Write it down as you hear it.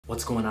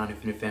What's going on,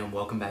 Infinite Fam?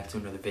 Welcome back to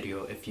another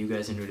video. If you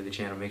guys are new to the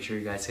channel, make sure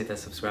you guys hit that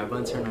subscribe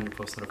button, turn on your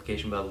post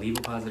notification bell, leave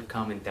a positive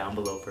comment down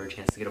below for a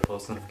chance to get a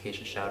post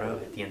notification shout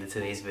out at the end of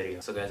today's video.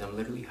 So guys, I'm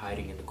literally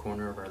hiding in the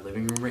corner of our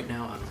living room right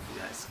now. I don't know if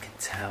you guys can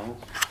tell,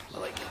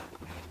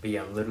 but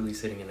yeah, I'm literally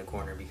sitting in the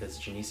corner because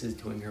Janice is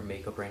doing her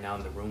makeup right now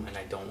in the room and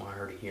I don't want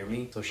her to hear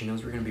me. So she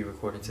knows we're gonna be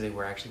recording today.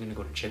 We're actually gonna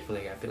go to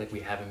Chick-fil-A. I feel like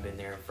we haven't been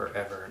there in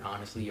forever, and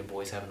honestly, your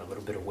boy's having a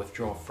little bit of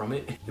withdrawal from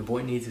it. Your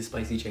boy needs his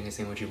spicy chicken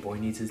sandwich, your boy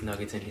needs his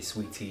nuggets and his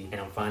sweet tea,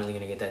 and I'm finally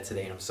gonna get that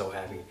today and I'm so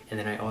happy. And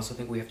then I also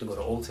think we have to go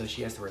to Ulta.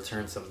 She has to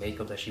return some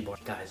makeup that she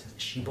bought. Guys,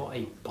 she bought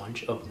a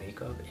bunch of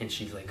makeup and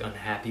she's like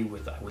unhappy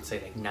with, I would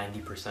say, like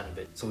 90% of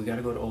it. So we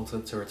gotta go to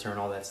Ulta to return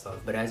all that stuff.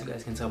 But as you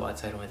guys can tell by the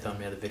title and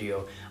thumbnail of the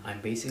video,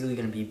 I'm basically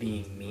gonna be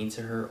being mean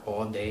to her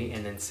all day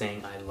and then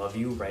saying I love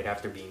you right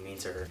after being mean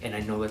to her. And I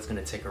know that's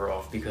gonna tick her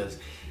off because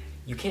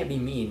you can't be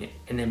mean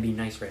and then be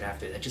nice right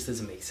after. That just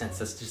doesn't make sense.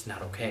 That's just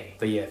not okay.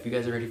 But yeah, if you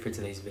guys are ready for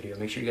today's video,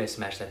 make sure you guys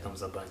smash that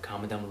thumbs up button,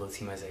 comment down below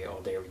Team Isaiah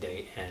all day, every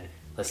day, and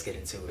let's get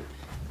into it.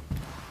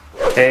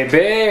 Hey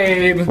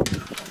babe!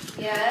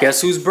 Yeah?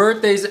 Guess whose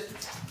birthday's it?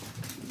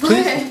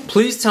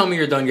 Please tell me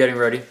you're done getting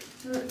ready.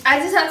 I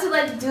just have to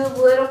like do a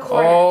little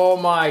corner. Oh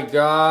my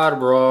god,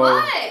 bro.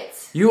 What?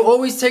 You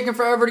always taking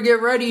forever to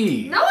get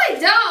ready. No, I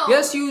don't.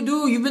 Yes, you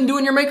do. You've been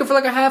doing your makeup for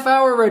like a half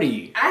hour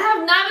already. I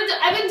have not been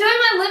I've been doing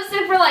my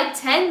lipstick for like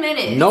 10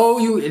 minutes. No,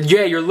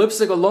 yeah, your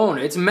lipstick alone.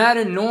 It's mad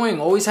annoying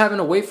always having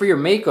to wait for your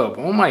makeup.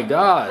 Oh my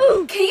god.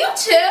 Can you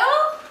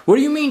chill? What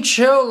do you mean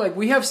chill? Like,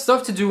 we have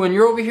stuff to do and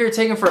you're over here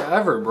taking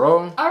forever,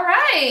 bro.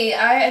 Alright,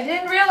 I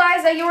didn't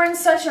realize that you were in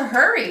such a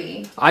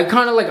hurry. I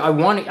kind of like,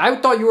 I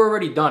thought you were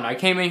already done. I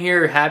came in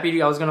here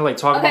happy. I was gonna like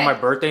talk about my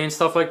birthday and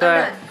stuff like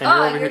that.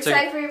 And you're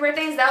excited for your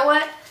birthday? Is that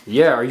what?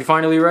 Yeah, are you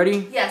finally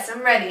ready? Yes,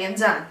 I'm ready. I'm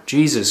done.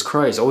 Jesus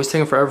Christ, always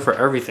taking forever for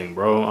everything,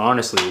 bro.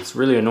 Honestly, it's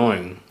really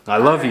annoying. I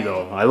love you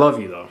though. I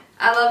love you though.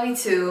 I love you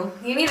too.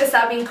 You need to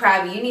stop being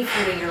crabby. You need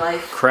food in your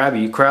life.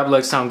 Crabby? Crab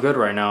legs sound good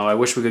right now. I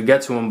wish we could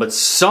get to them, but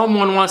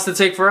someone wants to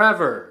take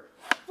forever.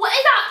 What is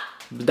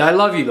that? I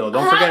love you though.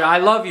 Don't forget. I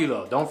love you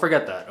though. Don't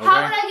forget that. Okay?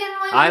 How would I get in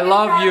the way? I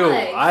love you.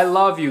 I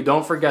love you.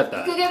 Don't forget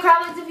that. You could get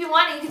crab legs if you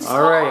want. You could just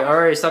all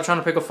right. Stop trying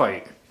to pick a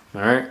fight.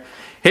 All right.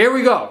 Here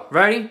we go.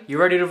 Ready? You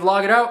ready to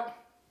vlog it out?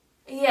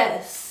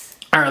 Yes.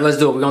 All right. Let's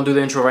do it. We're gonna do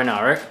the intro right now.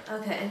 All right?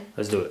 Okay.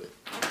 Let's do it.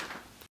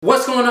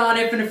 What's going on,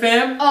 Infinite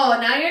Fam? Oh,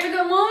 now you're in a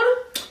good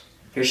mood?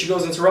 Here she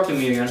goes interrupting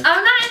me again.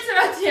 I'm not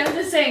interrupting you, I'm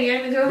just saying you're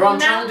in a good mood. Bro, I'm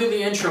trying to do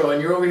the intro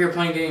and you're over here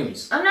playing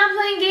games. I'm not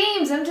playing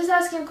games, I'm just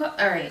asking questions.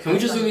 Alright. Can we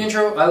just do the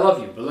intro? I love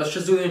you, but let's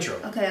just do the intro.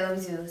 Okay,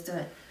 let's do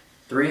it.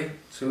 3,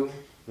 2,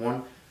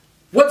 1.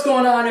 What's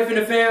going on,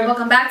 Infinite Fam?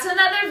 Welcome back to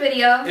another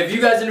video. If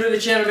you guys are new to the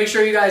channel, make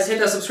sure you guys hit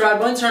that subscribe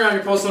button, turn on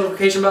your post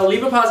notification bell,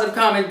 leave a positive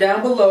comment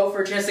down below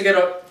for a chance to get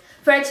up.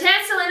 For a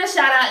chance to win a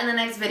shout out in the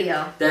next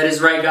video. That is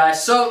right,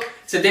 guys. So,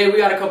 today we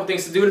got a couple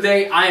things to do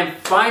today. I am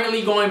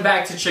finally going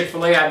back to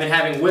Chick-fil-A. I've been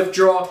having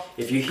withdrawal.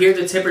 If you hear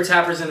the tipper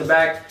tappers in the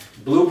back,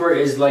 Blooper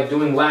is like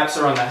doing laps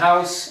around the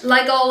house.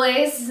 Like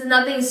always,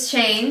 nothing's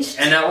changed.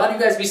 And a lot of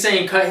you guys be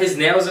saying cut his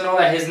nails and all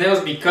that. His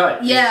nails be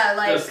cut. Yeah,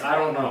 like... Just, I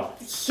don't know.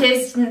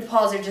 His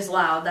paws are just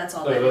loud, that's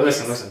all.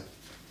 Listen.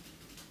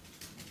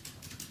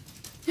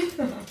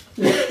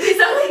 He's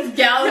always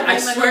galloping I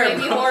like swear, a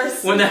baby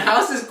horse. When the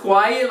house is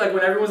quiet, like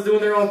when everyone's doing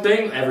their own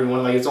thing,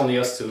 everyone, like it's only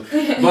us two.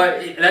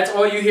 But that's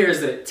all you hear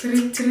is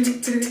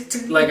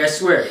the like, I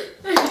swear.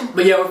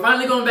 But yeah, we're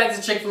finally going back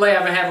to Chick-fil-A.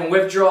 I've been having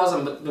withdrawals.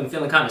 I've been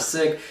feeling kind of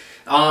sick.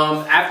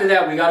 After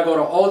that, we gotta go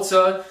to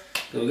Ulta.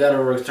 We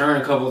gotta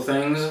return a couple of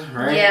things,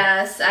 right?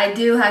 Yes, I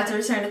do have to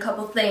return a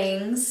couple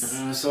things.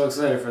 I'm so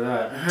excited for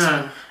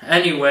that.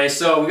 Anyway,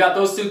 so we got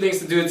those two things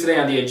to do today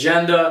on the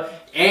agenda.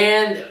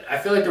 And I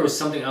feel like there was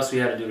something else we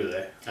had to do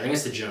today. I think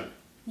it's the gym.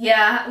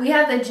 Yeah, we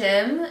have the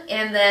gym,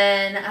 and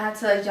then I have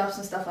to like drop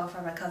some stuff off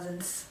for my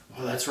cousins.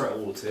 Oh, that's right.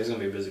 Oh, today's gonna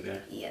be a busy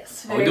day.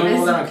 Yes. Are we doing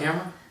all that on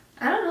camera?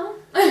 I don't know.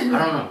 I don't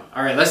know.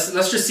 All right, let's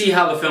just see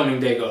how the filming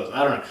day goes.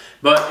 I don't know.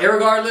 But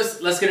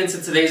irregardless, let's get into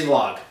today's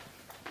vlog.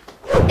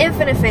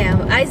 Infinite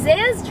Fam,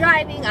 Isaiah's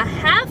driving a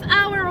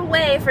half-hour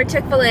away for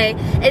Chick-fil-A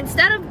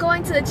instead of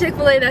going to the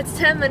Chick-fil-A that's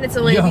 10 minutes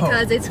away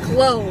because it's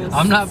closed.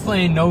 I'm not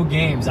playing no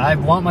games. I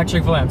want my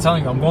Chick-fil-A. I'm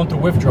telling you, I'm going through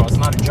withdrawal. It's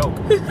not a joke.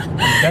 I'm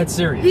dead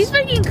serious. He's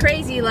freaking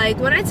crazy. Like,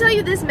 when I tell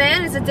you this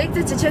man is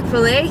addicted to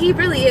Chick-fil-A, he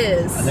really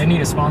is. They need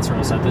to sponsor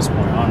us at this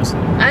point, honestly.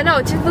 I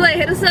know. Chick-fil-A,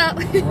 hit us up.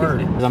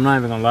 Word. I'm not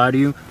even gonna lie to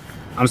you.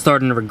 I'm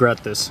starting to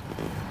regret this.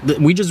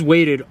 We just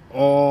waited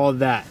all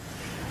that.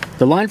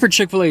 The line for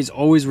Chick-fil-A is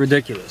always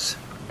ridiculous.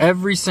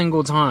 Every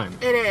single time.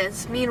 It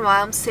is.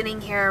 Meanwhile, I'm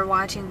sitting here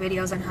watching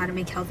videos on how to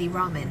make healthy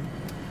ramen.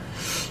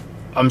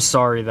 I'm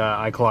sorry that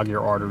I clog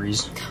your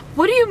arteries.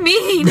 What do you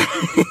mean?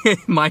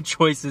 My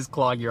choices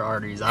clog your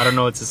arteries. I don't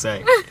know what to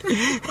say.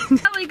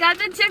 We got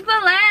the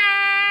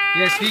Chick-fil-A!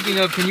 Yeah, speaking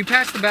of, can you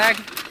pass the bag?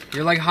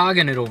 You're like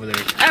hogging it over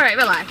there. Alright,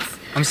 relax.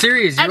 I'm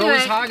serious. You're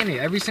always hogging it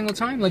every single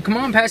time. Like, come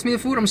on, pass me the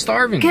food. I'm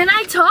starving. Can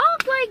I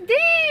talk? Like, Like,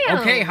 damn.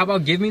 Okay, how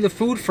about give me the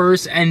food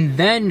first and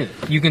then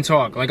you can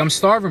talk. Like, I'm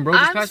starving, bro.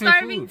 Just I'm pass me the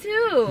starving food.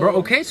 too. Bro,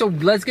 okay, so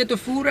let's get the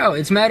food out.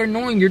 It's mad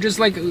annoying. You're just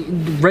like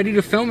ready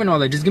to film and all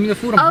that. Just give me the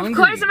food. I'm hungry. Of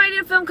course I'm ready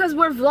to film because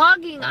we're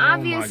vlogging,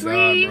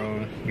 obviously. Oh my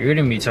God, bro. You're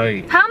getting me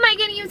tight. How am I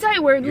getting you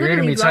tight? We're You're getting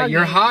literally me tight. vlogging.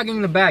 You're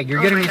hogging the bag.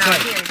 You're getting me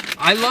tight. Here.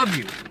 I love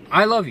you.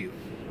 I love you.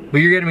 But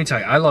you're getting me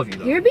tight. I love you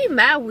though. You're being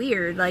mad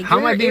weird. Like, How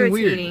am I being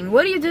irritating. weird?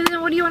 What do you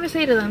do? What do you want to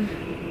say to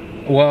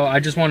them? Well, I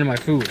just wanted my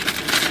food.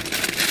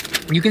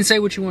 You can say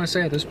what you want to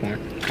say at this point.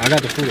 I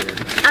got the food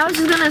already. I was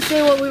just gonna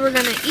say what we were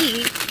gonna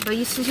eat, but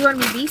since you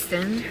want to be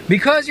beasting.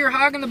 Because you're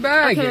hogging the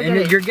bag Okay,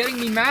 and you're getting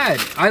me mad.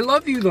 I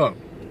love you though.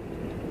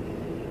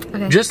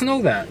 Okay. Just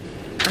know that.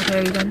 Okay,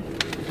 are you done?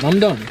 I'm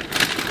done.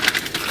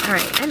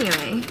 Alright,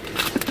 anyway.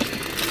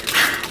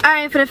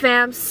 Alright, Infinite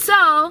Fam.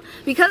 So,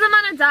 because I'm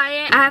on a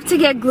diet, I have to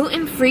get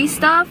gluten-free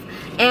stuff.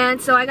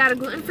 And so I got a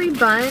gluten-free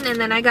bun, and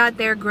then I got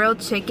their grilled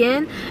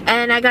chicken,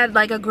 and I got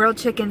like a grilled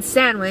chicken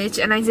sandwich,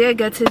 and Isaiah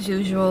gets his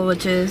usual,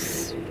 which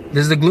is...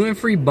 Does the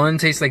gluten-free bun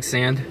taste like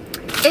sand?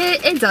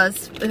 It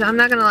does. I'm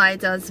not gonna lie,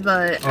 it does,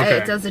 but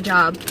it does the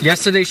job.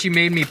 Yesterday she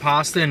made me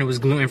pasta and it was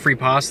gluten-free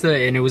pasta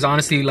and it was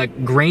honestly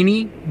like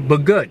grainy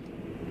but good.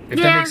 If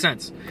that makes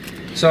sense.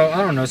 So I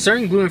don't know,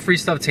 certain gluten-free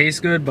stuff tastes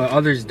good but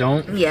others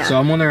don't. Yeah. So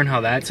I'm wondering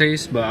how that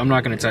tastes, but I'm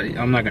not gonna tell you.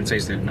 I'm not gonna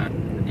taste it. I'm not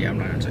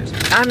gonna taste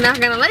it. I'm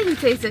not gonna let you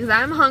taste it because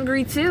I'm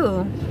hungry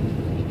too.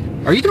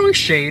 Are you throwing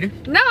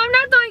shade? No, I'm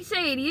not throwing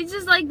shade. You're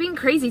just like being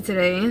crazy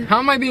today. How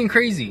am I being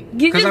crazy?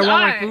 You Because just I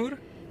want my are. food?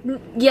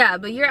 Yeah,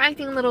 but you're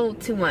acting a little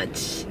too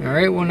much.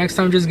 Alright, well next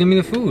time just give me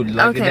the food.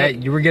 Like Okay.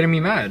 that, you were getting me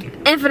mad.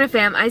 Infinite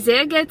Fam,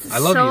 Isaiah gets I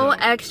love so you, though.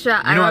 extra.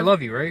 You know I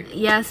love you, right?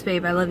 Yes,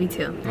 babe, I love you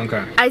too.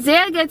 Okay.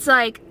 Isaiah gets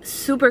like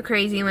super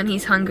crazy when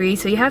he's hungry,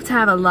 so you have to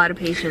have a lot of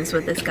patience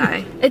with this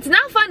guy. It's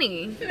not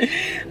funny.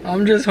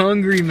 I'm just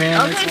hungry,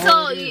 man. Okay, That's so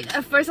all it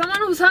is. for someone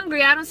who's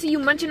hungry, I don't see you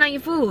munching on your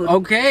food.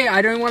 Okay,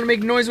 I don't want to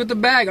make noise with the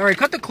bag. Alright,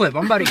 cut the clip.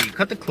 I'm about to eat.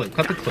 Cut the clip.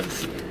 Cut the clip.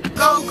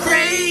 Go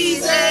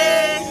crazy.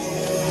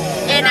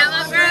 And now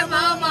my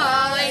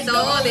grandmama ain't the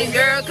only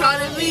girl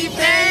calling me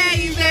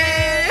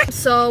baby.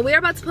 So we're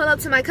about to pull up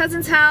to my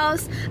cousin's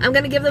house. I'm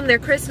gonna give them their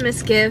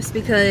Christmas gifts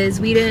because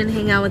we didn't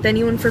hang out with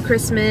anyone for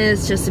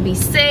Christmas, just to be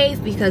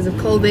safe because of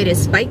COVID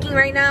is spiking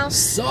right now.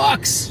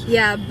 Sucks.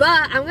 Yeah,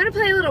 but I'm gonna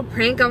play a little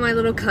prank on my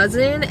little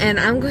cousin and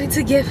I'm going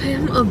to give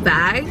him a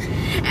bag.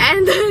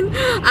 And then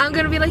I'm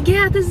gonna be like,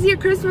 yeah, this is your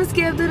Christmas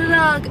gift, da,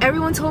 da, da.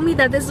 Everyone told me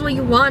that this is what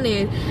you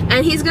wanted.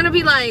 And he's gonna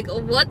be like,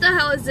 what the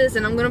hell is this?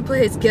 And I'm gonna put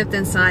his gift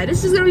inside.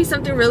 It's just gonna be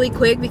something really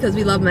quick because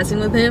we love messing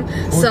with him.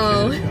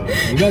 So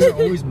you guys are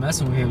always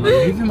messing with him. Like,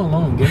 leave him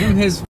alone. Give him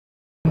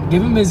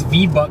his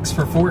V-Bucks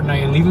for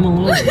Fortnite and leave him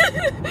alone.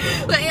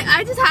 but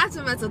I just have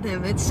to mess with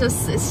him. It's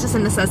just a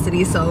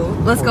necessity. So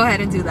let's go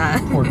ahead and do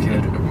that. Poor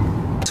kid.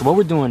 So what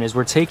we're doing is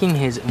we're taking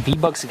his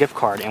V-Bucks gift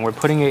card and we're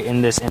putting it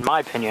in this, in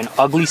my opinion,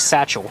 ugly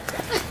satchel.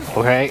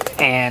 Okay?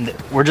 And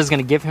we're just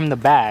gonna give him the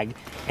bag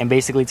and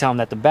basically tell him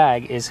that the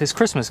bag is his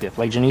Christmas gift,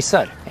 like Janice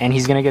said. And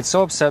he's gonna get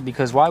so upset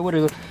because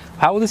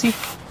how old is he?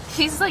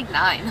 He's like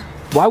 9.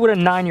 Why would a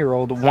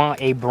 9-year-old want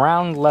a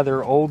brown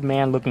leather old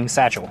man looking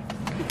satchel?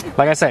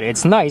 Like I said,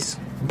 it's nice,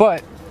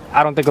 but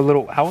I don't think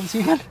how old is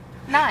he again?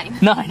 9.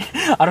 9.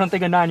 I don't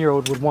think a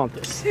 9-year-old would want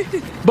this.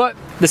 But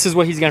this is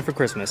what he's getting for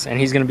Christmas, and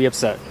he's gonna be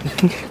upset.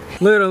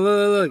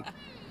 Look.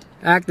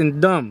 Acting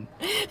dumb.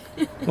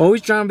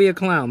 Always trying to be a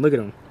clown. Look at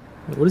him.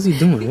 What is he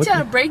doing? He's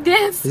trying to break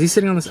dance. Is he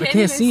sitting on this? I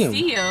can't see him.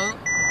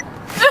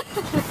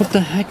 What the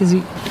heck is he?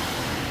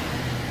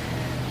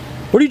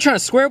 What are you trying to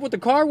square up with the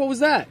car? What was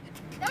that?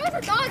 There was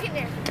a dog in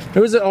there.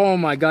 There was oh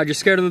my god, you're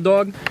scared of the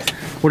dog?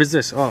 What is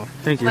this? Oh,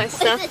 thank you. My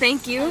stuff,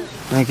 thank you.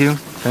 Thank you.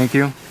 Thank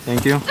you.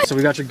 Thank you. So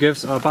we got your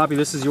gifts. Poppy,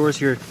 this is yours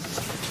here.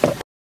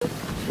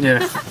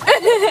 Yeah.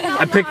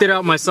 I picked it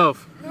out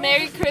myself.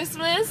 Merry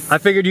Christmas. I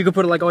figured you could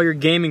put like all your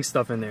gaming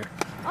stuff in there.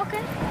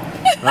 Okay.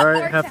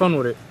 Alright, have fun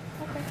with it.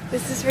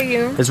 This is for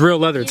you. It's real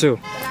leather too.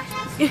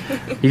 You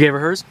gave her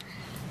hers?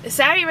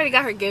 Sari already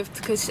got her gift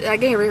because I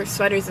gave her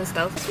sweaters and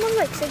stuff. It smells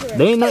like cigarettes.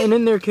 They ain't nothing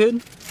in there,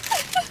 kid.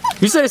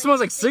 You said it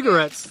smells like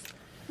cigarettes.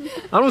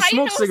 I don't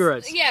smoke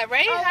cigarettes. Yeah,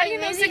 right? How do you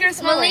know cigarettes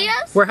smell?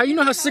 Where? How you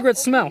know how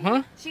cigarettes smell,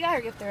 huh? She got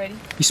her gift already.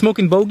 You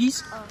smoking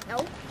bogeys?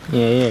 No.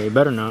 Yeah, you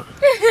better not.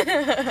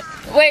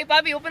 Wait,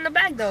 Bobby, open the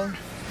bag though.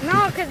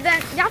 No, because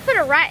then y'all put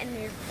a rat in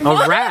there.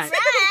 A rat?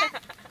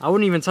 I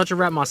wouldn't even touch a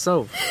rat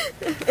myself.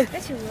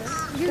 Yes, you would.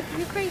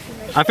 You're crazy,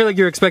 right? I feel like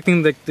you're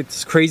expecting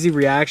this crazy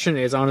reaction.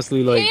 It's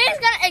honestly like... He is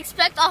going to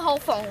expect a whole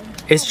phone.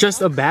 It's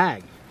just a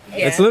bag.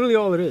 Yeah. It's literally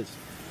all it is.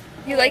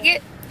 You like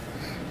it?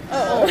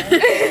 Oh.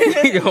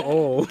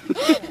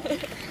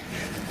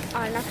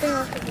 Nothing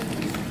else.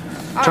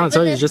 I'm trying to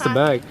tell you, it's just a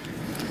bag.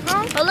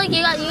 Huh? Oh, look,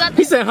 you got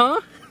He said, huh?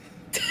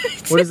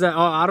 What is that? Oh,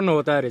 I don't know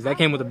what that is. That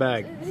came with the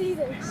bag.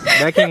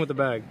 That came with the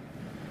bag.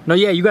 No,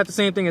 yeah, you got the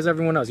same thing as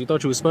everyone else. You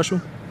thought you was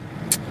special?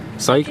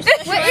 Psych. What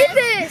is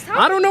this?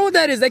 I don't know what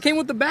that is. That came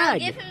with the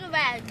bag. Give him the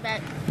bag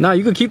back. No,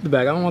 you can keep the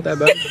bag. I don't want that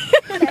bag.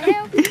 What the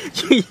hell?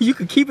 You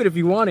can keep it if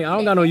you want it. I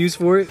don't got no use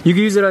for it. You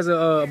can use it as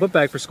a book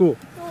bag for school.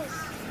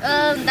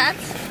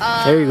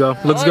 That's There you go.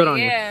 Looks good on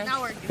you.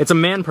 not working. It's a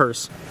man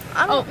purse.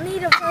 I don't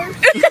need a purse.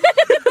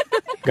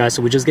 Guys,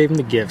 so we just gave him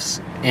the gifts.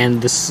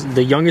 And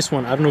the youngest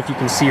one, I don't know if you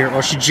can see her.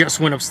 Oh, she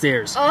just went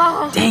upstairs.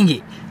 Oh. Dang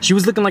it. She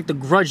was looking like the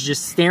Grudge,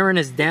 just staring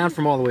us down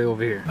from all the way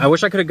over here. I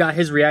wish I could have got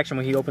his reaction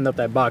when he opened up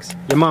that box.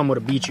 Your mom would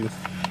have beat you.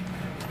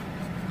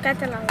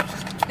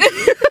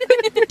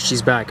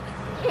 She's back.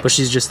 But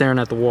she's just staring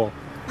at the wall.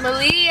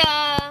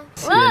 Malia.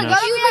 Look,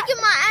 you look at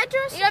my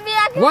address?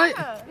 You What?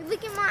 You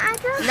look at my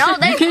address? No,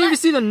 You can't even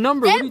see the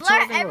number. They What are you blur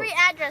talking every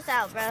about? address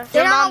out, bro. Your They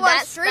don't mom know what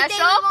that street they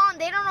special? live on.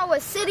 They don't know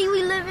what city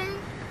we live in.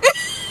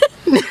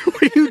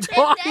 What are you If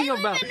talking they live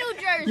about? in New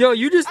Jersey. Yo,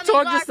 you just I mean,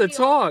 talk just to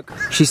Garfield.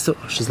 talk.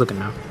 She's looking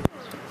now.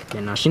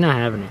 Yeah, no, she's not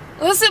having it.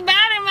 What's the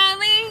matter,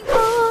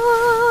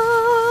 Molly?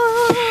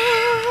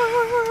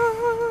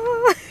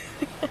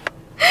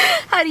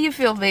 How do you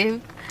feel,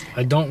 babe?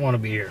 I don't want to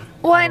be here.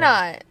 Why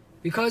not?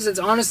 Because it's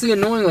honestly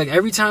annoying. Like,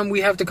 every time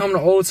we have to come to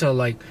Ulta,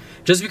 like,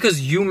 just because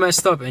you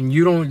messed up and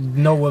you don't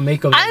know what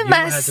makeup that I you had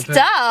to messed pick.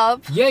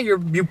 up. Yeah,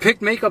 you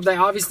picked makeup that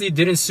obviously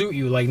didn't suit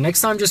you. Like,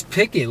 next time just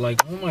pick it.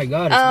 Like, oh my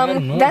god, it's mad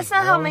annoying. That's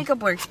not how bro. makeup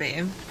works,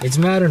 babe. It's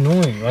mad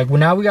annoying. Like, well,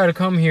 now we gotta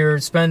come here,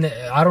 spend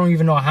I don't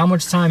even know how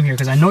much time here,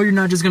 because I know you're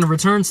not just gonna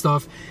return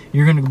stuff.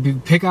 You're gonna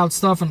pick out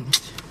stuff, and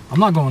I'm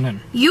not going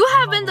in. You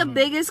have been the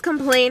biggest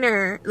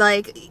complainer,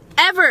 like,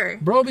 ever.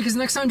 Bro, because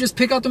next time just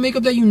pick out the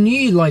makeup that you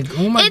need. Like,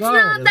 oh my It's god.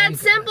 not that like,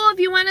 simple if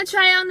you want to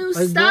try out new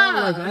like,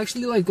 stuff. bro, like,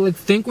 actually, like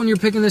think when you're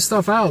picking this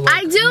stuff out. Like,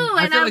 I do,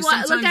 and feel I like look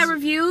at sometimes-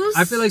 reviews.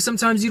 I feel like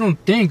sometimes you don't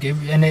think,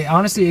 and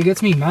honestly, it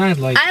gets me mad.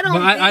 Like, I don't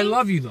but I think-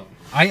 love you though.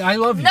 I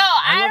love you. No,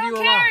 I I love you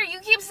don't a lot. care. You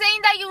keep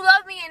saying that you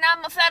love me, and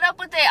I'm fed up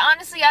with it.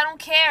 Honestly, I don't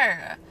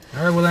care.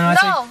 All right, well then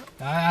No.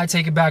 I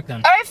take it back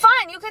then. All right,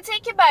 fine. You can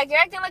take it back. You're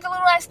acting like a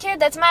little ass kid.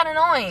 That's mad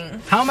annoying.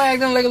 How am I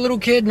acting like a little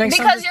kid next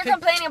time? Because just you're pick-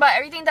 complaining about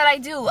everything that I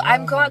do.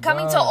 I'm Oh my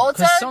coming to God. Ulta.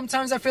 'Cause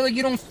sometimes I feel like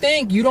you don't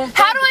think. You don't.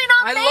 How think. do I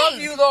not I think?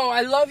 love you though.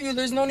 I love you.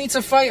 There's no need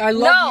to fight. I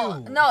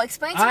love you. No.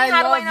 Explain to me I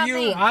how do I love not you.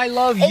 think. I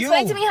love you.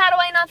 Explain to me how do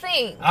I not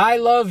think. I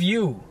love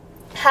you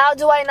How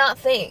do I not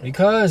think?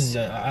 because.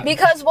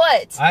 Because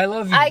what? I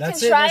love you. I That's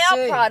can it, try that's out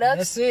it, products.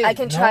 That's it. I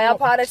can try out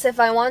products if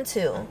I want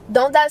to.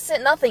 Don't that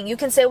sit nothing. You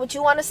can say what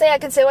you want to say. I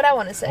can say what I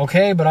want to say.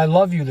 Okay, but I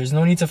love you. There's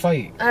no need to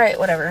fight. All right,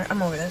 whatever.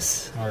 I'm over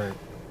this. All right.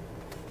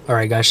 All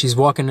right, guys. She's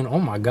walking in. Oh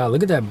my God!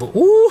 Look at that.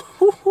 Ooh,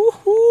 hoo, hoo,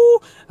 hoo.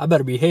 I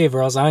better behave,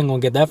 or else I ain't gonna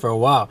get that for a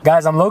while.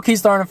 Guys, I'm low-key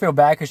starting to feel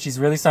bad because she's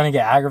really starting to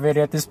get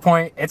aggravated at this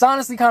point. It's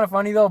honestly kind of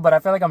funny though, but I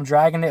feel like I'm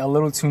dragging it a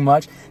little too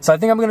much. So I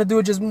think I'm gonna do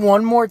it just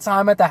one more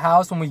time at the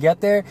house when we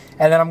get there,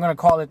 and then I'm gonna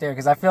call it there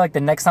because I feel like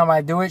the next time I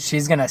do it,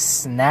 she's gonna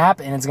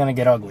snap and it's gonna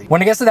get ugly. When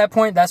it gets to that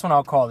point, that's when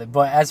I'll call it.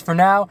 But as for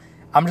now,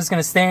 I'm just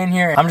gonna stay in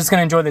here. I'm just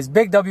gonna enjoy this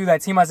big W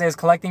that Team Isaiah is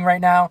collecting right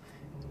now.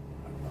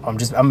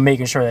 I'm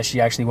making sure that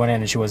she actually went in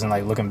and she wasn't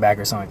like looking back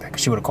or something like that,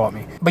 because she would have caught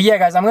me. But yeah,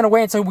 guys, I'm gonna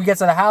wait until we get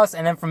to the house,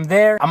 and then from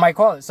there I might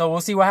call it. So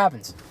we'll see what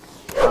happens.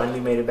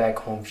 Finally made it back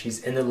home.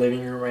 She's in the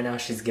living room right now.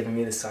 She's giving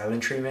me the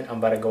silent treatment. I'm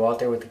about to go out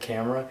there with the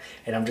camera,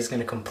 and I'm just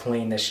gonna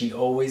complain that she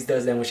always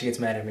does that when she gets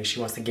mad at me. She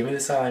wants to give me the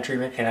silent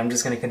treatment, and I'm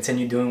just gonna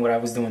continue doing what I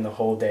was doing the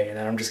whole day, and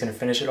then I'm just gonna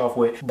finish it off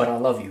with, but I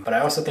love you. But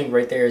I also think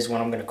right there is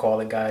when I'm gonna call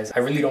it, guys. I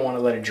really don't want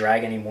to let it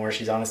drag anymore.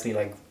 She's honestly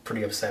like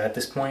pretty upset at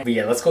this point. But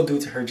yeah, let's go do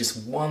it to her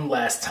just one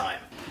last time.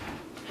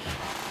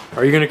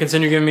 Are you gonna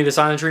continue giving me the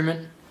silent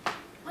treatment?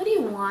 What do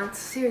you want?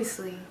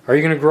 Seriously. Are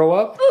you gonna grow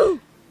up?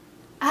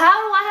 How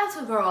do I have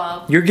to grow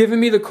up? You're giving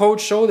me the cold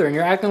shoulder and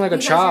you're acting like a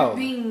child.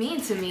 You're being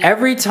mean to me.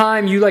 Every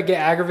time you like get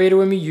aggravated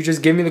with me, you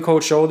just give me the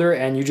cold shoulder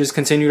and you just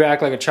continue to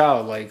act like a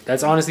child. Like,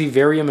 that's honestly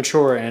very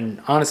immature,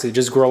 and honestly,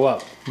 just grow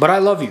up. But I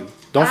love you.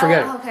 Don't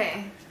forget it.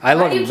 Okay. I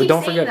love Why do you, you but keep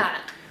don't saying forget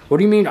that? it. What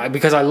do you mean?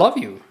 Because I love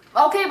you.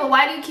 Okay, but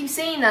why do you keep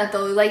saying that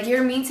though? Like,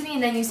 you're mean to me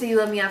and then you say you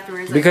love me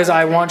afterwards. Like, Because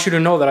I okay. want you to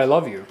know that I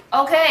love you.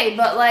 Okay,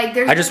 but like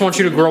there's I just want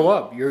you to grow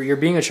up. You're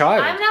being a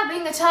child. I'm not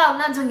being a child. I'm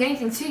not doing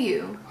anything to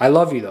you. I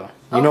love you though.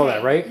 You know Okay,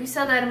 that, right? You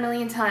said that a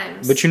million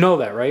times. But you know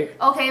that, right?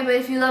 Okay, but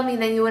if you love me,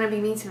 then you wouldn't be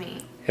mean to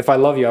me. If I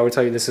love you, I would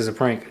tell you this is a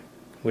prank,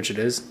 which it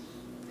is.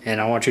 And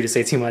I want you to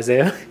say Team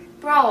Isaiah.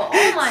 Bro,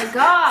 oh my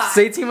god.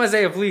 Say Team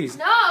Isaiah, please.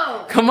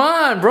 No. Come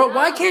on, bro. No.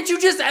 Why can't you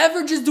just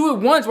ever just do it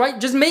once,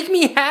 right? Just make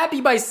me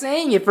happy by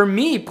saying it for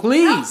me,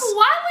 please. No,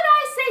 why would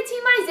I say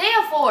Team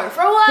Isaiah for?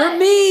 For what?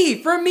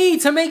 For me,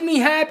 to make me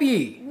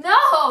happy. No.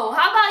 How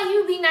about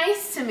you be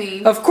nice to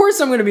me? Of course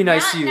I'm gonna be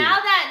nice to you. Now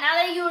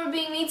that you were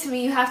being mean to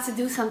me, you have to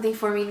do something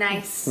for me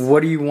nice.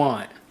 What do you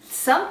want?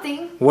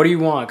 Something. What do you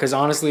want? Because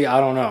honestly, I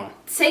don't know.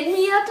 Take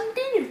me out to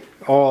dinner.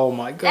 Oh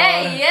my god.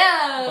 Hey,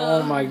 yeah.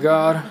 Oh my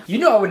god. You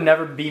know I would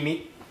never be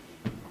mean.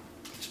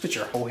 Just put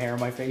your whole hair in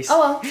my face. Oh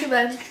well, too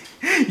bad.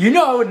 You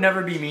know I would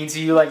never be mean to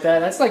you like that.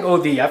 That's like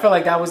OD. I feel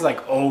like that was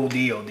like OD.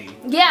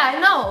 Yeah, I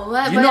know.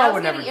 But, You know I I was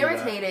would never getting do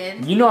that.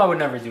 irritated. You know I would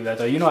never do that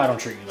though. You know I don't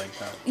treat you like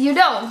that. You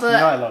don't, but You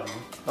know I love you.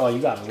 Oh, you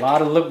got a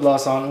lot of lip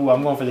gloss on. Ooh,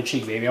 I'm going for the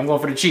cheek, baby. I'm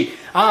going for the cheek.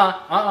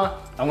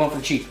 I'm going for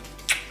the cheek.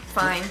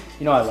 fine.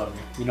 You know I love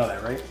you. You know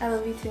that, right? I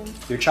love you too.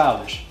 You're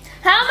childish.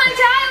 How am I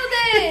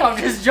childish? I'm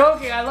just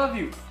joking. I love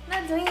you.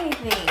 I'm not doing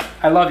anything.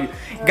 I love you.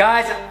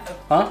 Guys,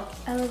 huh?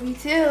 I love you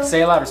too.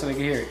 Say it louder so they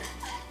can hear it.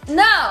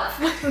 No!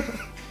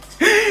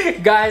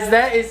 Guys,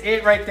 that is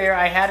it right there.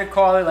 I had to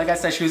call her. Like I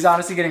said, she was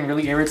honestly getting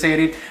really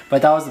irritated,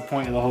 but that was the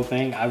point of the whole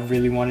thing. I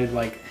really wanted,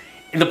 like,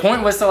 the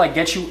point was to like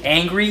get you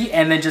angry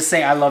and then just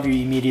say I love you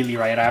immediately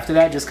right after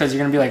that, just because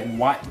you're gonna be like,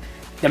 what?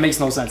 That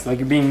makes no sense. Like,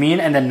 you're being mean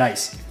and then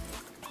nice.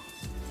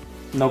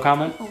 No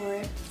comment? Over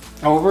it.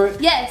 Over it?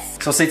 Yes.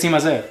 So say Team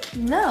Isaiah.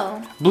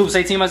 No. Blue,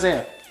 say Team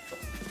Isaiah.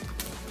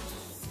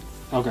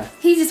 Okay.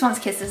 He just wants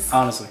kisses.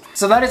 Honestly.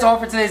 So that is all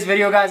for today's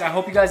video, guys. I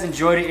hope you guys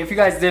enjoyed it. If you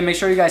guys did, make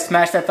sure you guys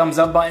smash that thumbs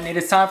up button. It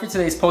is time for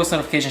today's post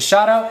notification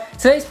shout out.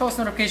 Today's post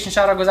notification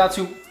shout out goes out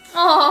to...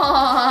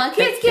 Aww,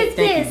 kiss, kiss,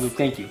 Thank kiss. you, Blue.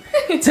 Thank you.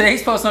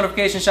 Today's post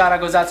notification shout out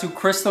goes out to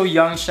Crystal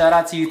Young. Shout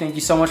out to you. Thank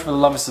you so much for the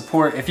love and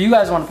support. If you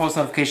guys want a post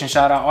notification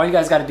shout out, all you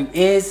guys got to do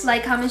is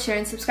like, comment, share,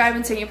 and subscribe,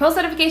 and turn your post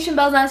notification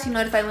bells on so you're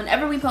notified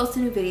whenever we post a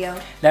new video.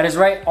 That is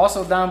right.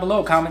 Also down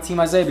below, comment Team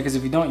Isaiah, because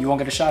if you don't, you won't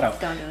get a shout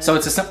out. Don't do it. So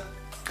it's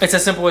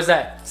as simple as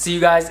that. See you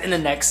guys in the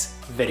next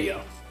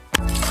video.